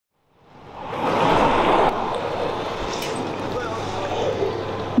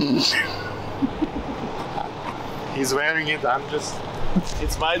He's wearing it. I'm just.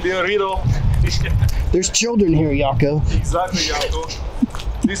 It's my Diorito. There's children here, Jaco. Exactly, Jaco.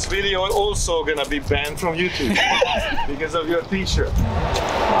 This video also gonna be banned from YouTube because of your t-shirt.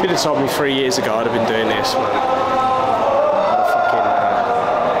 If you'd have told me 3 years ago I'd have been doing this, man.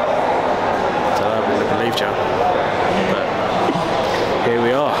 I wouldn't have believed you. But here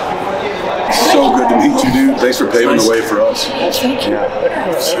we are. So good to meet you, dude. Thanks for paving the way for us. Thank you.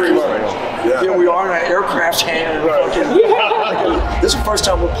 Yeah. You know, we are in an aircraft hangar. This is the first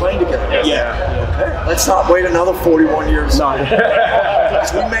time we're playing together. Yeah. Okay. Let's not wait another 41 years. No.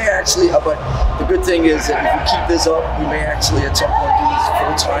 We may actually, but the good thing is that if we keep this up, we may actually at some point do this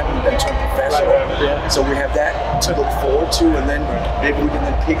full time and turn professional. Yeah. So we have that to look forward to, and then maybe we can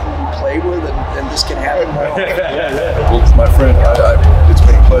then pick who we play with, and this can happen more often. Well, my friend, it's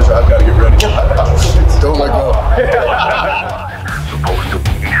been a pleasure. I've got to get ready. Don't let go. Supposed to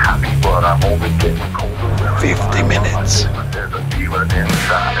be happy, but I'm only getting colder. 50 minutes. There's a demon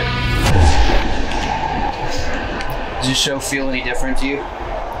inside. Does your show feel any different to you?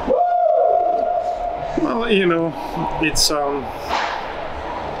 Well, you know, it's show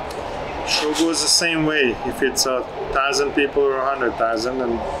goes the same way. If it's 1,000 people or 100,000,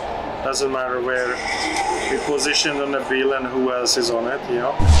 and doesn't matter where we positioned on the bill and who else is on it, you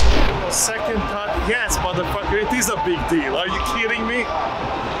know. Second cut, yes, motherfucker, it is a big deal. Are you kidding me?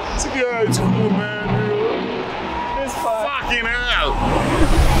 It's like, yeah, it's cool, man. It's fucking hell.